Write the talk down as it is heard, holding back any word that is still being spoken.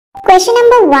Question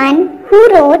number 1. Who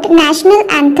wrote National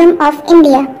Anthem of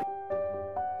India?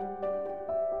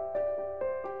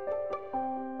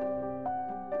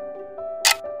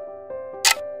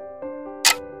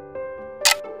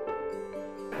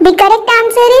 The correct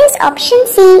answer is option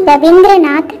C.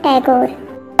 Rabindranath Tagore.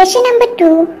 Question number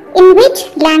 2. In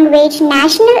which language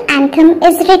National Anthem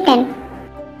is written?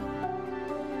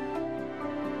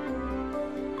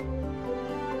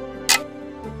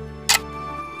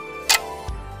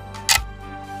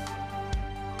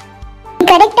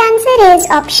 The correct answer is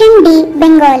option D.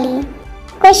 Bengali.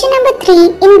 Question number 3.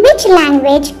 In which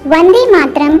language Vande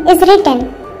Mataram is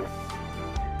written?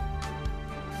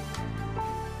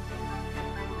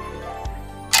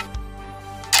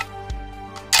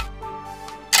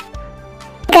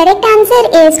 The correct answer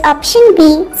is option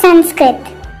B. Sanskrit.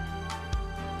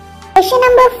 Question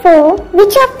number 4.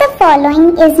 Which of the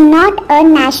following is not a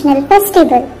national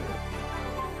festival?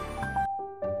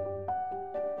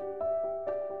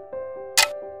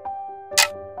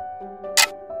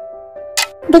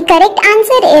 The correct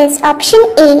answer is option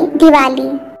A.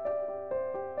 Diwali.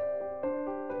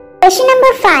 Question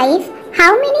number 5.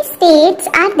 How many states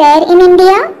are there in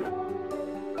India?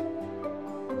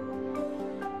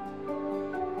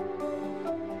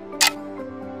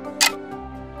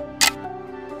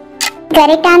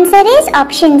 Correct answer is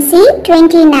option C.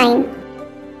 29.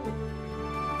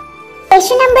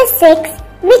 Question number 6.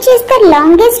 Which is the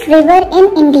longest river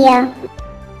in India?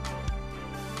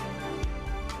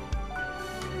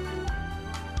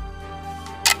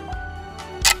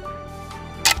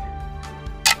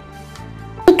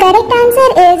 The correct answer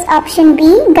is option B.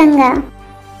 Ganga.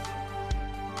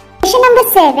 Question number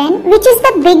 7. Which is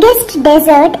the biggest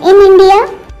desert in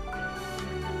India?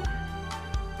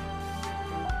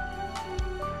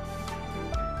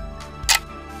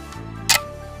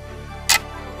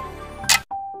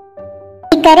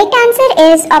 The correct answer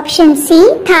is option C.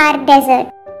 Thar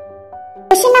Desert.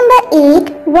 Question number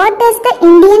 8. What does the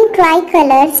Indian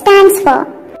tricolor stands for?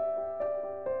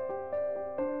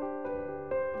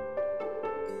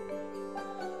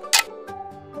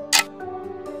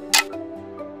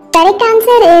 Correct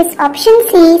answer is option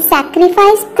C.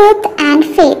 Sacrifice, truth and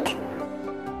faith.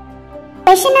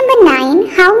 Question number 9.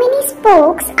 How many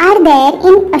spokes are there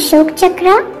in Ashok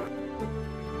Chakra?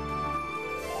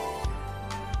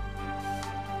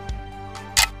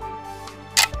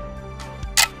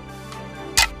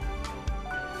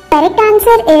 Correct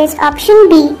answer is option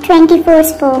B. 24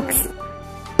 spokes.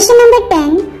 Question number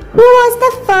 10. Who was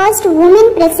the first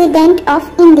woman president of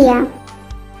India?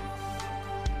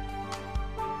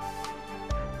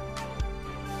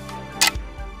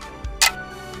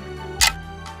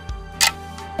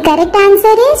 Correct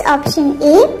answer is option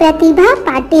A. Pratibha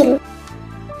Patil.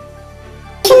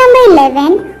 Question number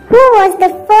 11. Who was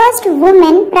the first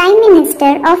woman Prime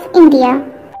Minister of India?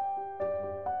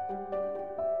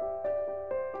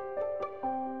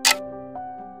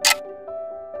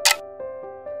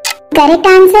 Correct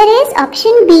answer is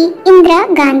option B.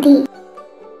 Indira Gandhi.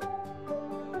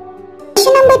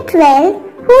 Question number 12.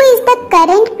 Who is the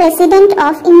current President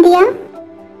of India?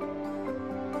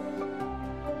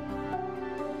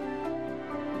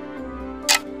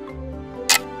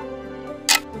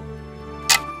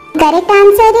 Correct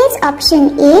answer is option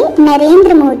A.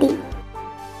 Narendra Modi.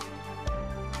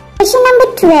 Question number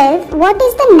 12. What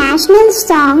is the national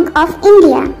song of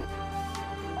India?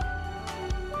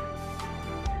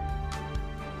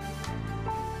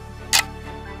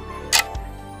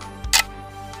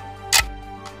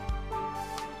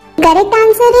 Correct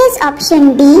answer is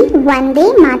option D. Vande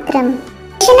Mataram.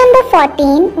 Question number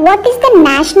 14. What is the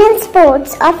national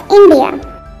sports of India?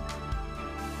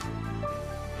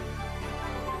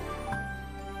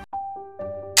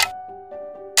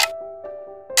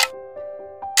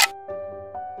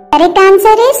 Correct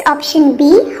answer is option B.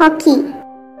 Hockey.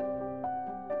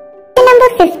 Question number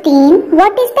 15.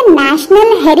 What is the national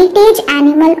heritage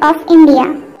animal of India?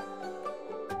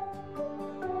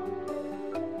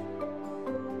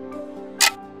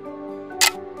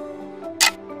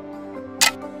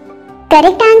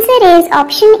 Correct answer is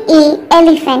option A.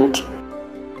 Elephant.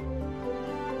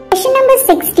 Question number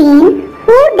 16.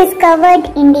 Who discovered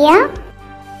India?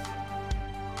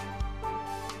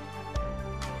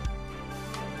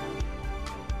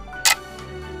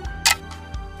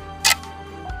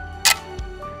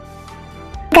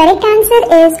 Correct answer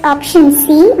is option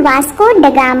C. Vasco da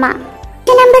Gama.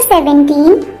 Question number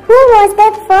 17. Who was the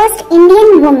first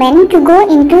Indian woman to go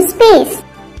into space?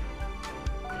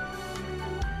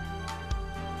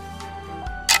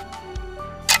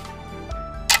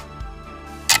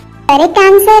 Correct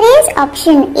answer is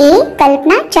option A.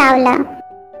 Kalpana Chawla.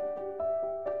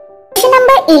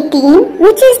 number 18.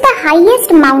 Which is the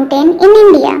highest mountain in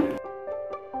India?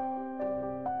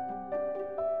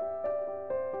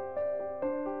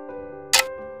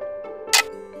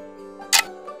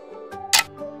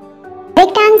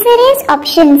 Correct answer is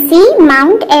option C,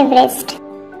 Mount Everest.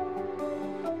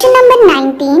 Question number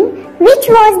 19. Which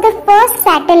was the first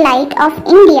satellite of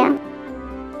India?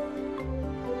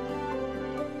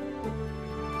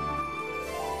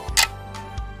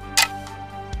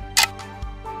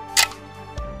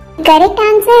 Correct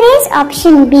answer is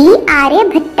option B,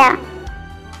 Aryabhatta.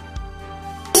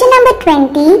 Question number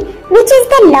 20. Which is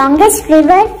the longest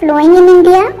river flowing in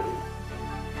India?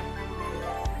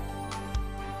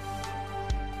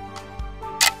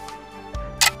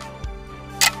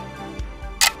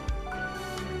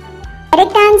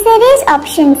 Correct answer is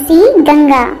option C,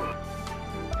 Ganga.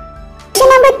 Question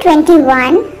number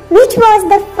 21. Which was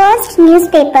the first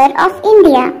newspaper of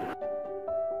India?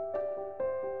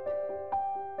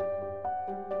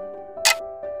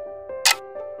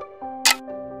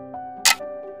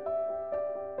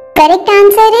 Correct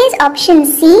answer is option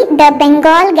C, the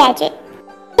Bengal Gazette.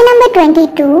 Question number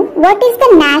 22. What is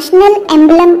the national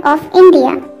emblem of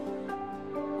India?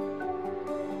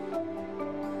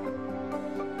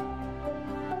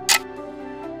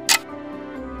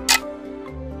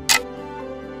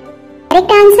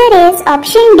 Correct answer is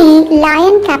option D,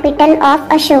 Lion, capital of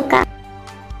Ashoka.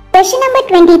 Question number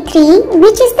 23.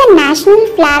 Which is the national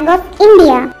flag of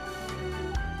India?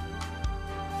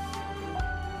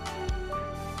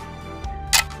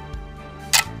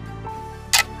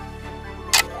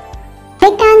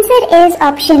 Correct answer is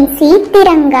option C,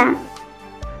 Tiranga.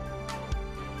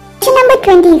 Question number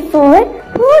 24.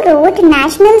 Who wrote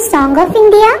National Song of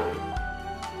India?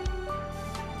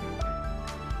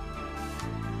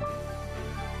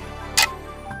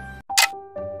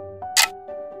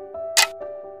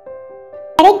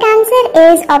 Correct answer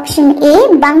is option A,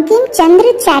 Bankim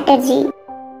Chandra Chatterjee.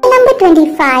 Question number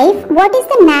 25. What is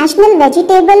the national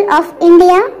vegetable of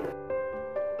India?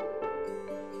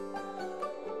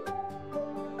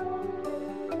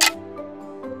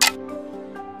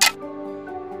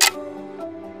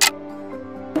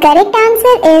 Correct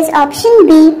answer is option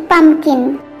B,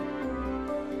 pumpkin.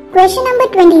 Question number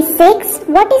 26.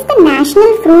 What is the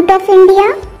national fruit of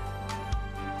India?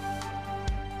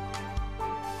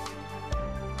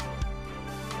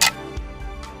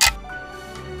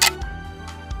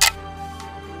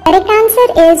 Correct answer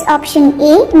is option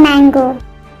A, mango.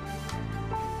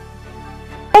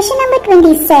 Question number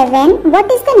 27.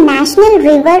 What is the national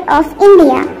river of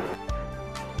India?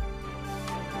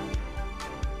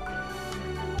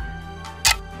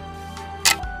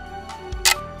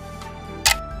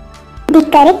 The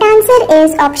correct answer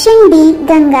is option D,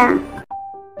 Ganga.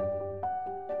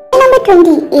 Question number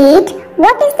 28.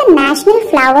 What is the national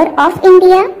flower of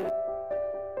India?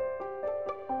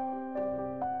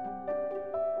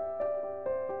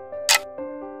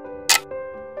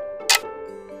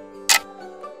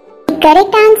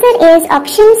 Correct answer is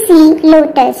option C,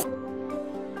 lotus.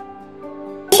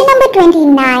 Question number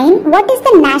 29. What is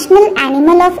the national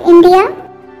animal of India?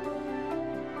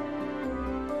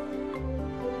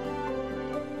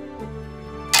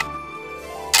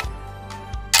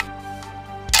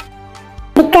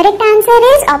 The correct answer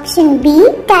is option B,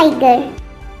 tiger.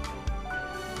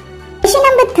 Question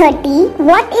number 30.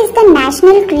 What is the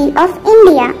national tree of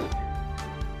India?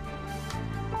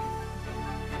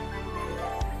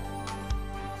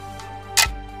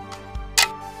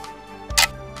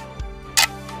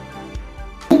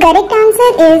 The correct answer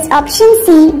is option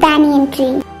C, banyan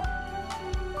tree.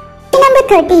 Question number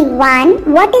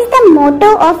 31. What is the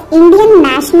motto of Indian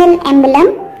national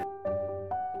emblem?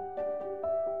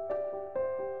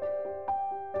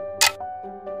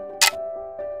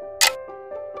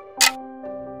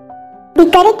 The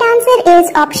correct answer is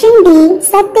option D,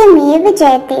 Satyamev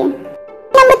Jayate.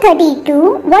 Number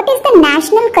 32. What is the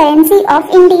national currency of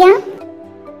India?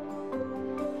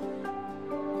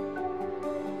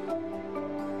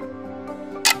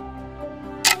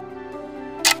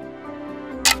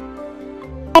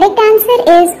 Correct answer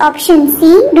is option C,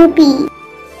 rupee.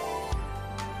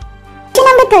 Question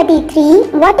number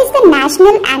 33. What is the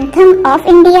national anthem of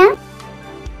India?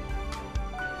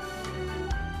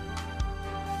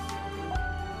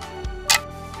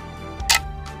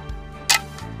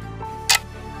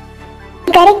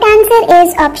 Correct answer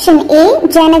is option A,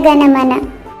 Jana Gana Mana.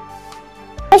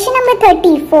 Question number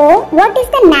 34. What is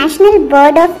the national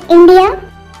bird of India?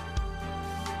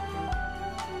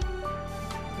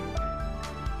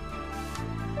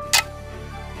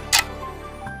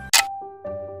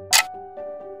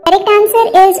 Correct answer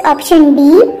is option B,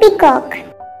 peacock.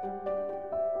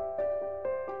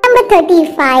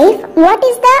 35. What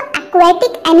is the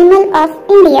aquatic animal of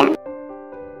India?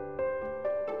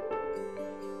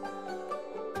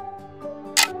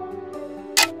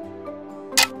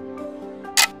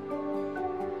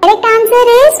 Correct answer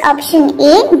is option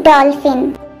A,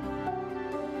 dolphin.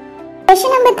 Question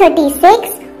number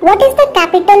 36. What is the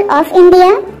capital of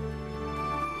India?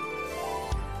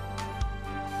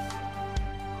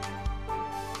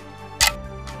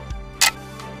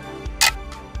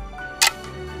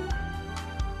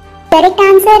 Correct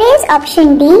answer is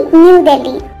option D, New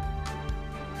Delhi.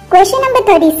 Question number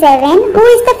 37. Who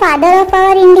is the father of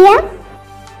our India?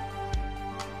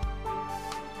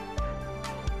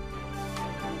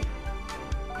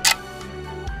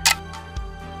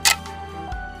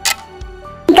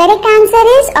 Correct answer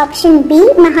is option B,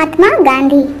 Mahatma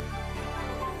Gandhi.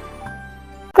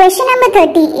 Question number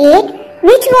 38.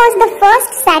 Which was the first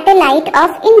satellite of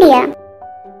India?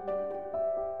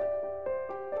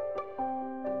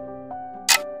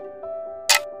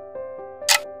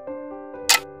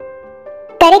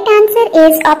 Correct answer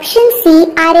is option C,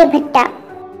 Aryabhatta.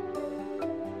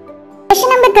 Question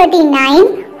number 39.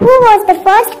 Who was the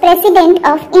first president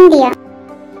of India?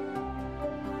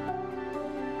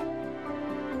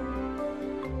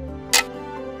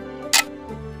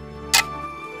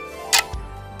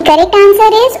 Correct answer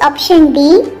is option D,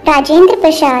 Rajendra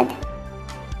Prasad.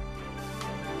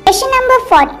 Question number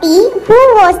 40. Who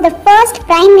was the first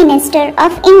Prime Minister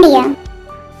of India?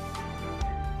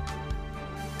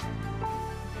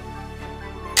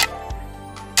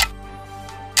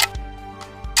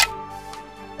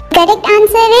 Correct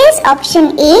answer is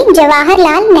option A,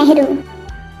 Jawaharlal Nehru.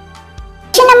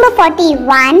 Question number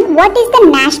 41. What is the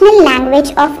national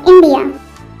language of India?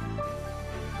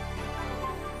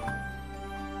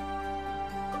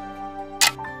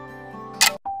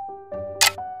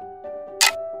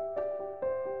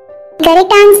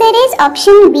 Correct answer is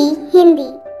option B, Hindi.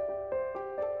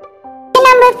 Question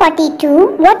number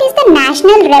 42. What is the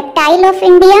national reptile of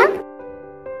India?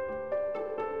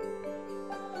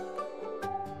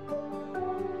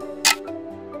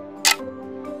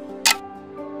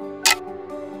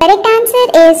 Correct answer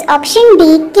is option D,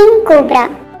 king cobra.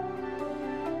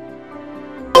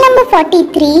 Question number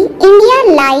 43. India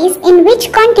lies in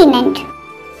which continent?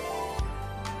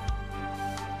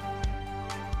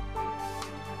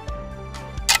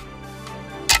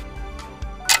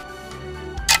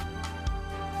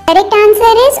 Correct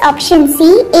answer is option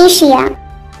C, Asia.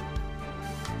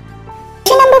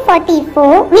 Question number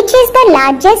 44. Which is the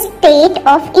largest state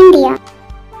of India?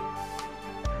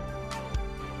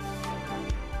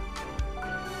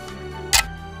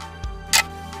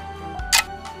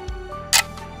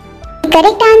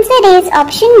 Correct answer is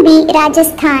option B,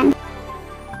 Rajasthan.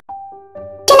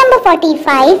 Question number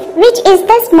 45. Which is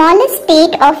the smallest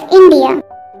state of India?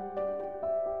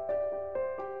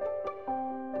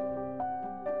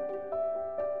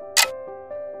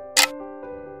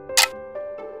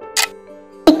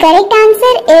 The correct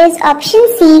answer is option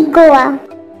C, Goa.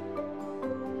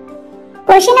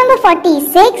 Question number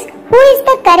 46. Who is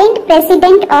the current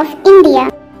president of India?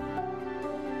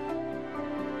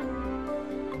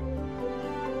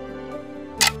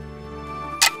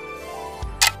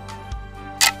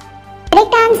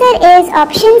 Correct answer is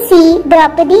option C,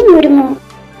 Draupadi Murmu.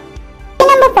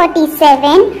 Question number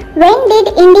 47. When did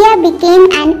India become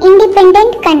an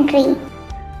independent country?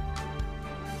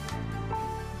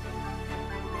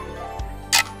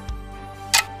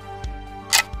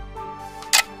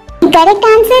 The correct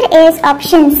answer is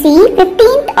option C,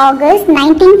 15th August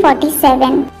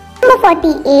 1947. Number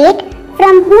 48.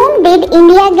 From whom did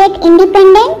India get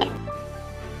independent?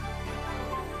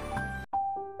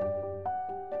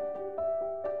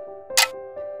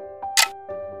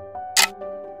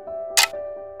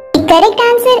 The correct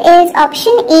answer is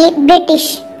option A,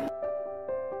 British.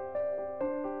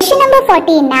 Question number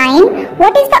 49.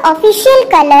 What is the official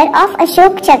color of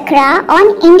Ashok Chakra on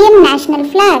Indian national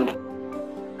flag?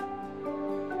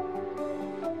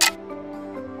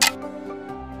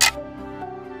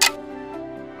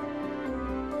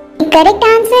 The correct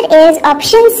answer is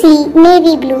option C,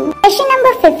 navy blue. Question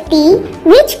number 50.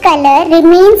 Which color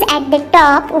remains at the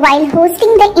top while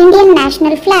hosting the Indian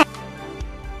national flag?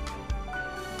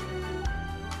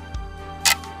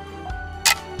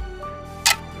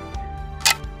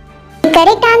 The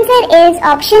correct answer is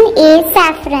option A,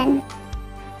 saffron.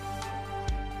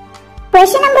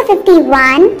 Question number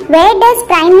 51. Where does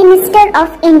Prime Minister of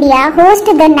India host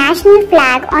the national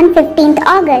flag on 15th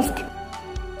August?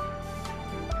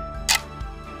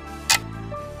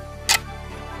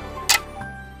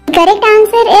 The correct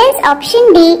answer is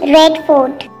option D, Red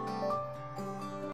Fort.